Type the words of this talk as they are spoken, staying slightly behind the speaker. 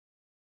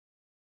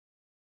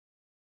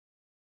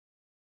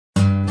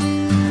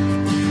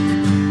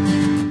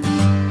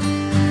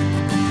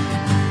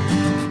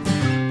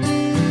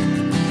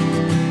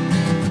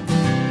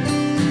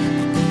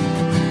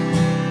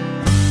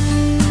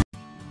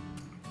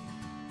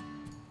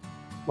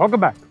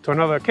Welcome back to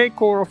another Cape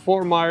Coral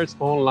Fort Myers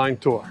online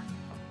tour.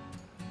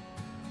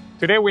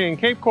 Today we're in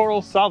Cape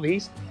Coral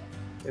Southeast,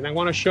 and I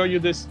want to show you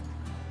this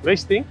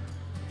listing.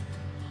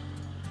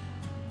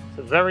 It's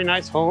a very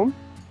nice home.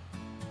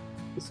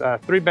 It's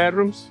 3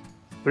 bedrooms,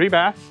 3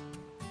 baths,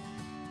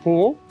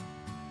 pool,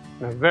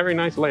 and a very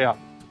nice layout.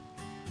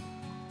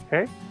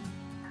 Okay.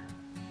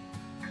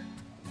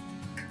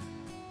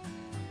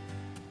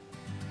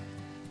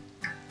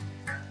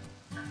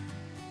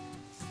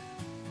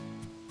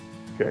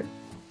 Okay,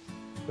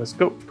 let's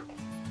go.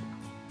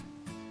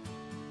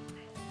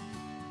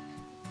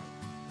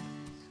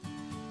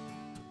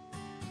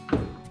 So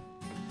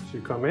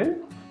you come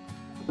in,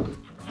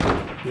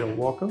 you're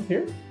welcome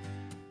here.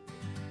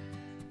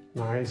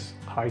 Nice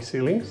high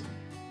ceilings.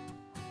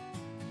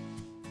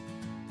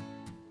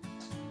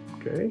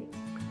 Okay,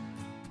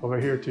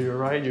 over here to your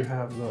right you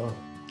have the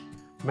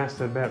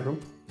master bedroom.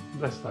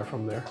 Let's start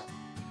from there.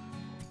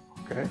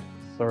 Okay,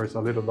 sorry it's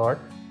a little dark.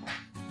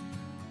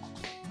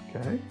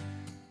 Okay.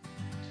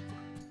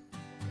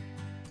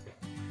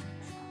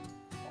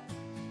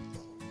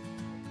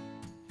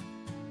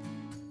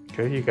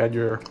 Okay, you got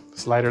your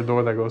slider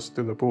door that goes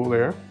to the pool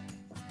there.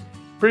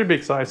 Pretty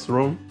big sized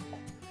room.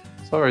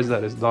 Sorry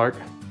that it's dark.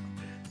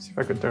 Let's see if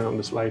I could turn on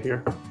this light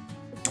here.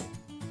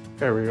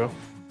 There we go.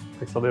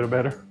 Looks a little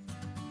better.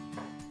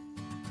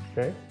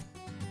 Okay.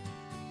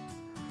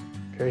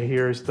 Okay,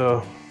 here's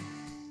the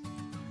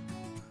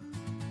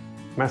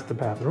master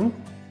bathroom.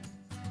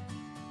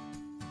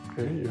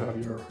 Okay, you have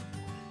your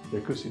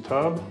jacuzzi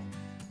tub,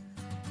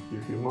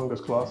 your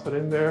humongous closet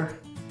in there,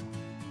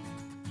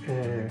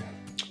 and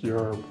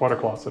your water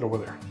closet over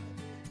there.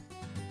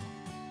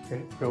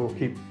 Okay, we'll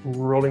keep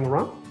rolling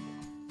around.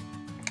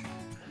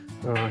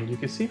 You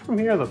can see from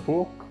here the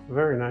pool,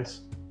 very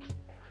nice.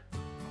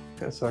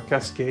 It's a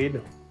cascade.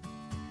 It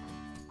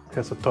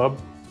has a tub,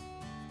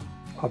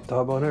 hot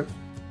tub on it.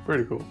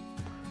 Pretty cool.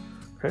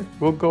 Okay,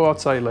 we'll go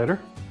outside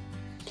later.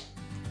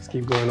 Let's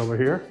keep going over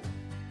here.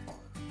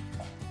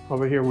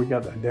 Over here we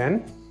got a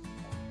den.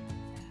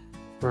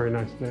 Very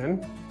nice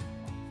den.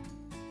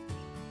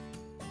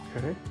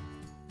 Okay.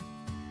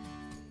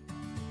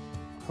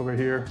 Over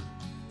here,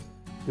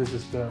 this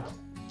is the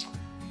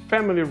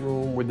family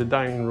room with the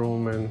dining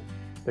room and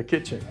the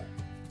kitchen.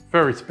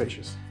 Very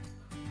spacious.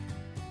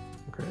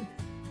 Okay.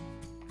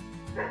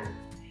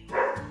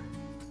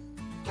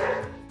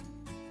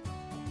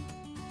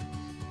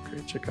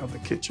 Okay, check out the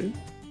kitchen.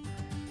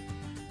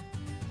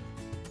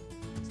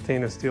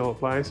 Stainless steel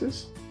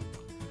appliances.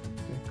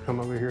 Come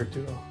over here to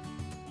the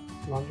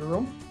laundry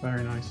room.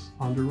 Very nice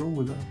laundry room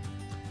with a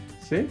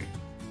sink.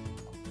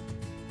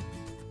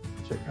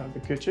 Check out the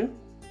kitchen.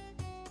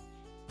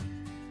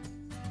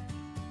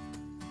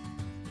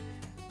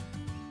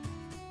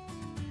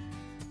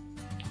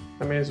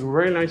 I mean, it's a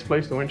very nice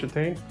place to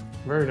entertain.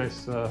 Very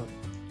nice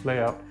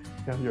layout.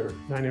 You have your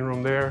dining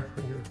room there,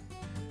 and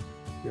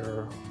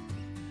your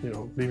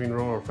living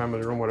room or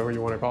family room, whatever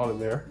you want to call it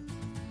there.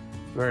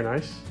 Very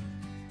nice.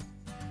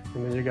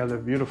 And then you got a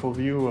beautiful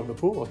view of the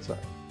pool outside.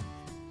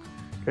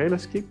 Okay,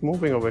 let's keep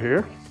moving over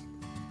here.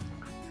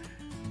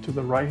 To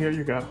the right here,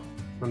 you got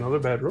another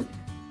bedroom.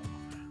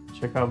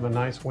 Check out the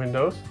nice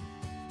windows.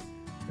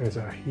 It's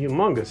a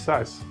humongous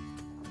size.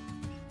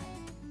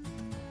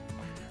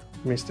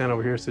 Let me stand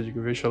over here so you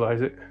can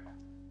visualize it.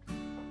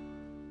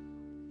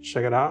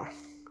 Check it out.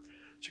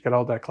 Check out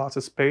all that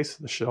closet space,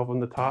 the shelf on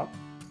the top.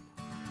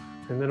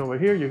 And then over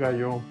here, you got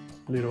your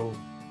little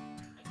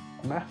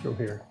bathroom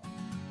here.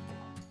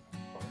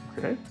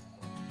 Okay.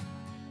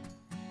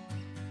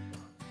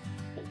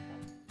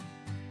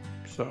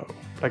 So,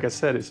 like I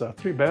said, it's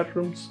 3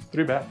 bedrooms,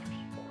 3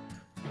 bathrooms.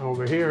 Now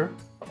over here,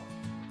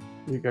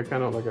 you got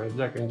kind of like a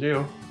Jack and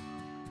Jill.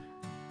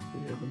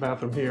 You have the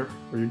bathroom here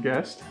for your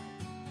guest.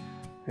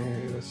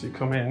 And as you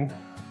come in,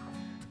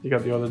 you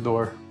got the other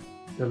door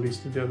that leads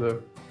to the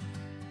other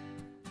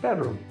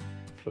bedroom.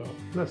 So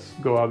let's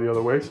go out the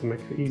other way to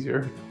make it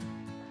easier.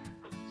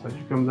 So as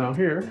you come down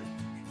here,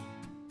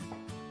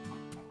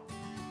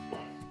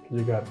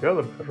 you got the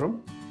other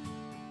bedroom.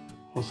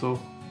 Also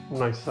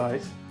nice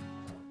size.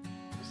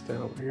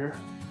 Stand over here.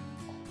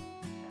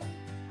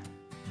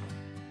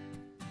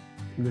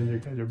 And then you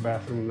got your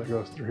bathroom that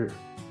goes through here.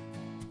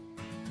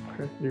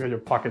 Okay, you got your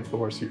pocket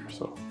doors here.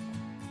 So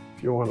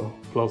if you want to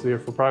close here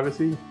for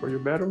privacy for your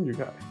bedroom, you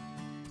got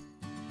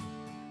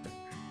it.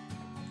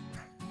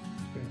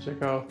 And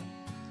check out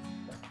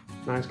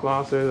nice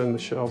closet and the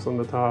shelves on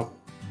the top.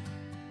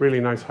 Really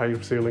nice high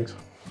ceilings.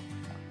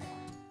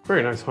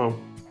 Very nice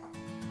home.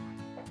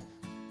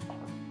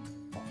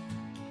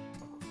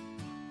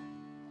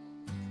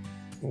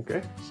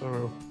 Okay,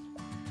 so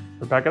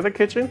we're back at the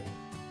kitchen.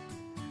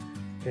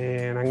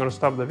 And I'm gonna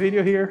stop the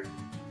video here.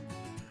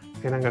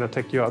 And I'm gonna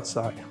take you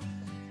outside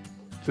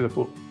to the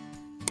pool.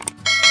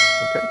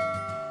 Okay.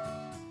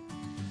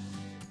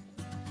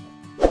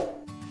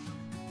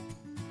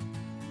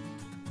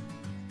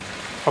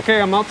 Okay,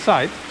 I'm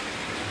outside.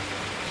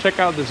 Check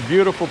out this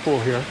beautiful pool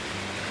here.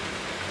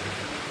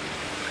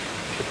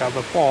 Check out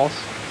the falls.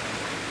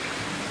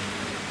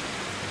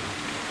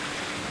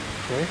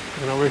 Okay,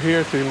 and over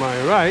here to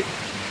my right,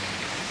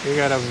 you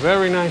got a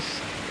very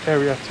nice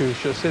area to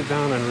just sit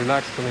down and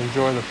relax and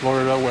enjoy the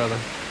Florida weather.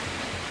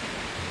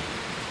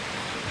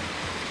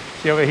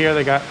 See over here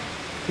they got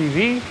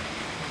TV.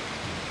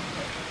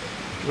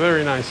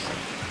 Very nice.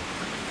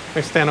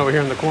 I stand over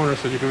here in the corner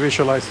so you can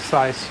visualize the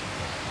size.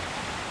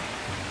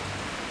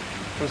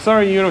 I'm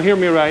sorry you don't hear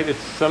me right.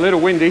 It's a little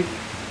windy.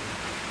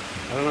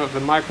 I don't know if the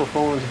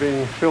microphone is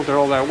being filtered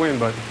all that wind,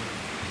 but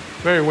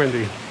very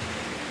windy.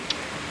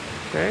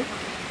 Okay.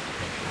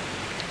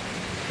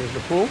 Here's the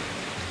pool.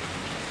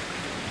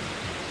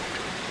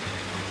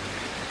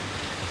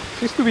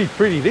 Seems to be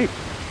pretty deep.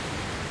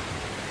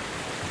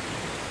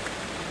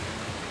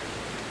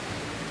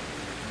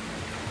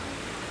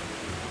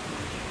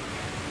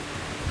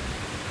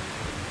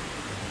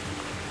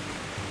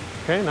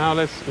 Okay, now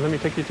let me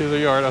take you to the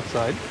yard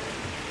outside.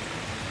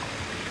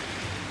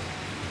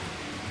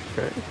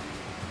 Okay.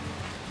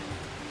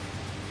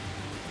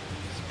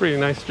 It's a pretty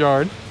nice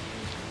yard.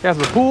 It has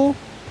a pool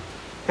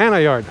and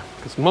a yard,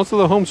 because most of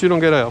the homes you don't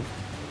get a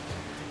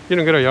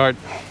yard.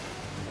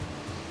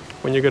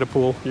 When you get a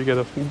pool, you get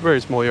a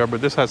very small yard,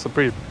 but this has a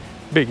pretty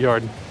big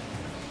yard.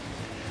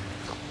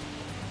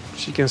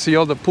 So you can see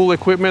all the pool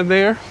equipment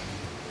there.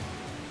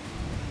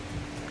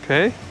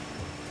 Okay.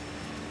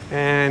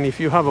 And if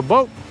you have a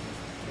boat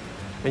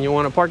and you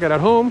want to park it at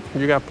home,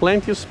 you got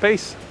plenty of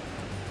space,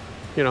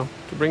 you know,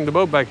 to bring the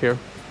boat back here.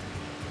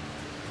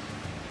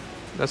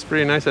 That's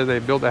pretty nice that they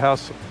built the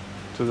house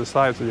to the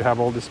side, so you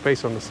have all this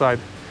space on the side.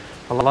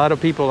 A lot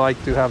of people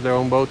like to have their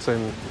own boats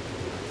and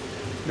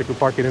they could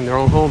park it in their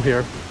own home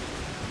here.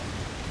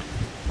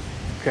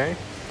 Okay,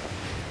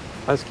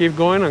 let's keep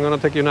going. I'm going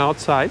to take you now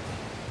outside,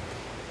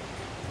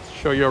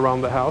 show you around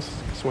the house,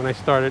 because when I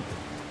started,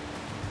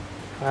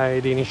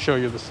 I didn't show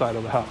you the side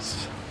of the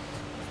house.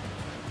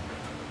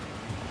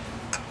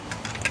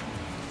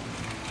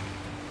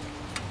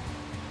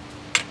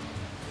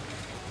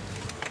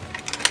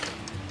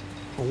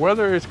 The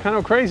weather is kind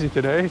of crazy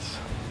today.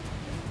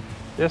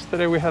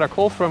 Yesterday we had a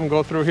cold front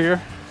go through here.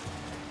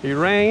 It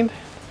rained.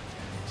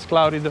 It's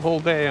cloudy the whole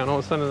day, and all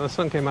of a sudden the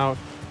sun came out.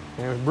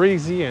 And it's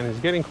breezy and it's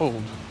getting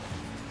cold.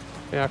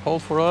 Yeah,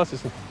 cold for us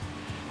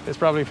it's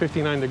probably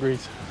 59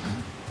 degrees.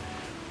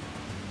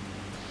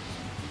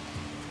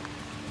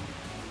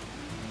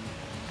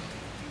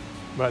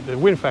 But the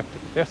wind factor,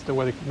 that's the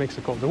way it makes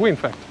it cold, the wind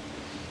factor.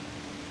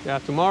 Yeah,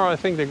 tomorrow I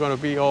think they're going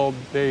to be all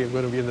day,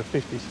 going to be in the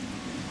 50s.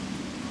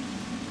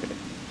 Okay,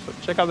 so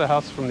check out the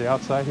house from the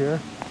outside here.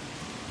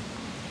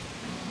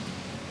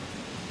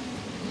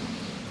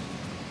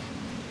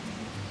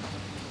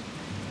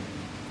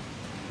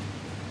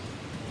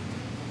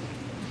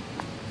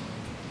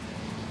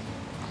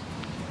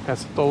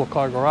 Has a total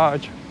car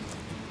garage.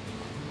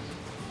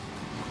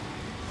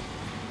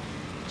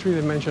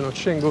 3-dimensional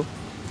shingle.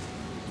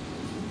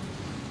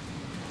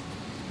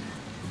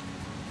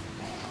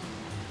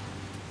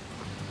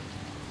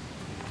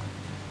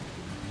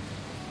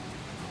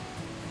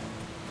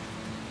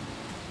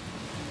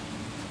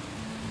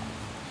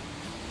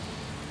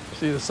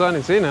 See, the sun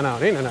is in and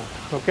out,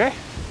 okay?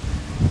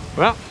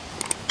 Well,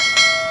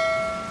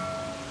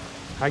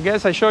 I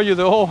guess I showed you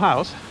the whole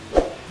house.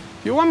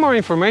 If you want more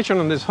information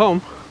on this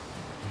home,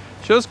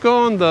 just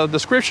go on the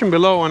description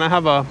below and I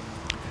have a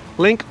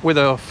link with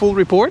a full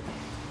report,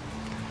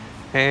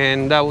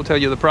 and that will tell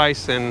you the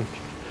price and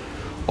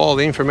all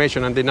the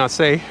information I did not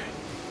say.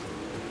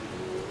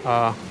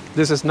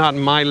 This is not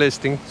my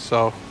listing,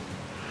 so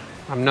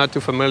I'm not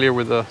too familiar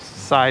with the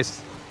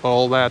size,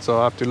 all that, so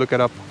I have to look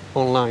it up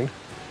online.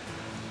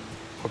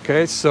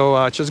 Okay,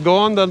 so just go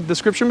on the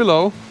description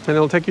below and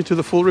it'll take you to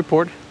the full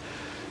report,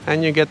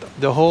 and you get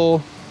the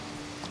whole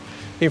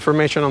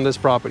information on this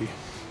property.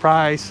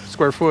 Price,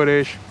 square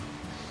footage,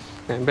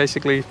 and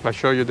basically I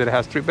show you that it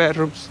has 3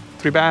 bedrooms,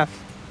 3 baths,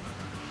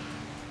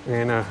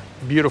 and a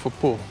beautiful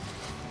pool.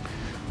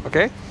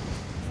 Okay,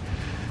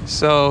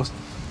 so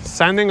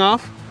signing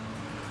off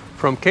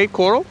from Cape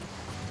Coral,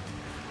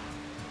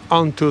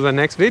 on to the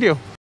next video.